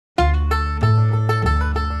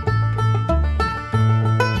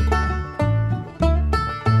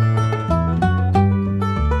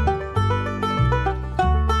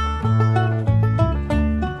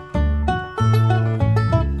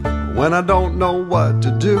When I don't know what to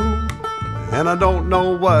do and I don't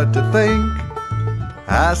know what to think,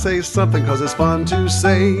 I say something 'cause it's fun to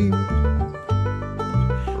say.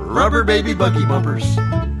 Rubber baby buggy bumpers.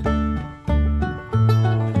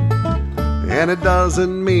 And it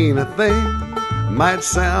doesn't mean a thing, might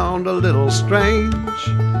sound a little strange.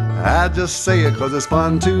 I just say it 'cause it's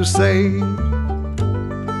fun to say.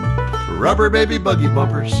 Rubber baby buggy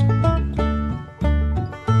bumpers.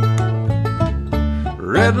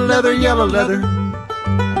 Red leather, yellow leather,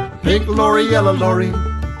 pink lorry, yellow lorry,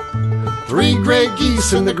 3 gray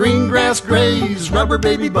geese in the green grass graze. Rubber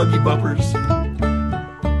baby buggy bumpers.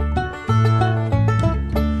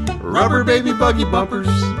 Rubber baby buggy bumpers.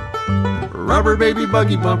 Rubber baby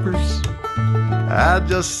buggy bumpers. I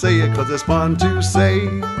just say it 'cause it's fun to say.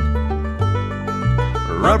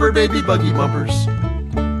 Rubber baby buggy bumpers.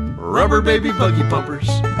 Rubber baby buggy bumpers.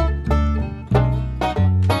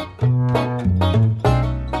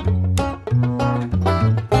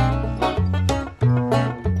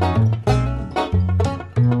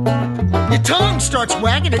 Your tongue starts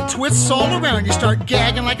wagging, it twists all around. You start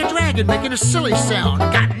gagging like a dragon, making a silly sound.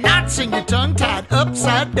 Got knots in your tongue tied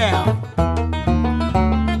upside down.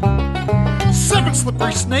 7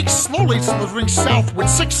 slippery snakes slowly slithering southward.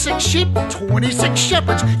 6 sick sheep, 26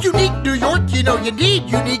 shepherds. Unique New York, you know you need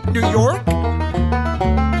unique New York.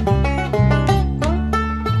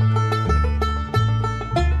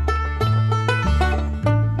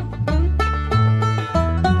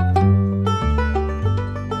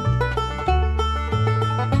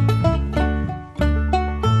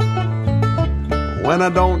 When I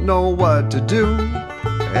don't know what to do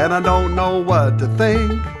and I don't know what to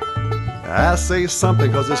think, I say something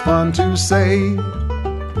 'cause it's fun to say.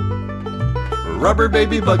 Rubber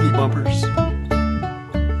baby buggy bumpers.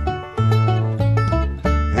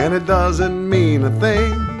 And it doesn't mean a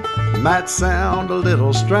thing, might sound a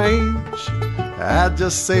little strange. I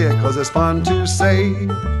just say it 'cause it's fun to say.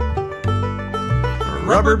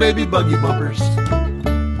 Rubber baby buggy bumpers.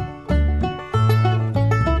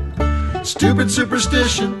 Stupid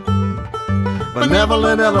superstition,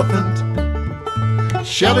 benevolent elephant.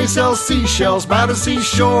 Shelley sells seashells by the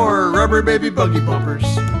seashore. Rubber baby buggy bumpers.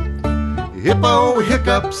 Hippo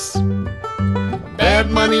hiccups,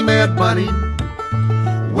 bad money, mad bunny.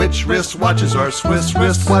 Which wrist watches are Swiss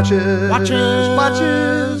wrist watches?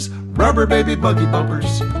 Watches. Rubber baby buggy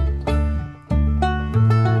bumpers.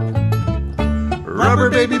 Rubber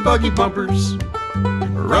baby buggy bumpers.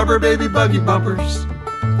 Rubber baby buggy bumpers.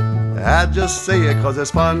 I just say it 'cause it's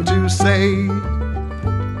fun to say.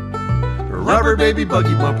 Rubber baby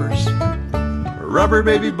buggy bumpers. Rubber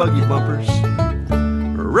baby buggy bumpers.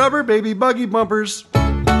 Rubber baby buggy bumpers.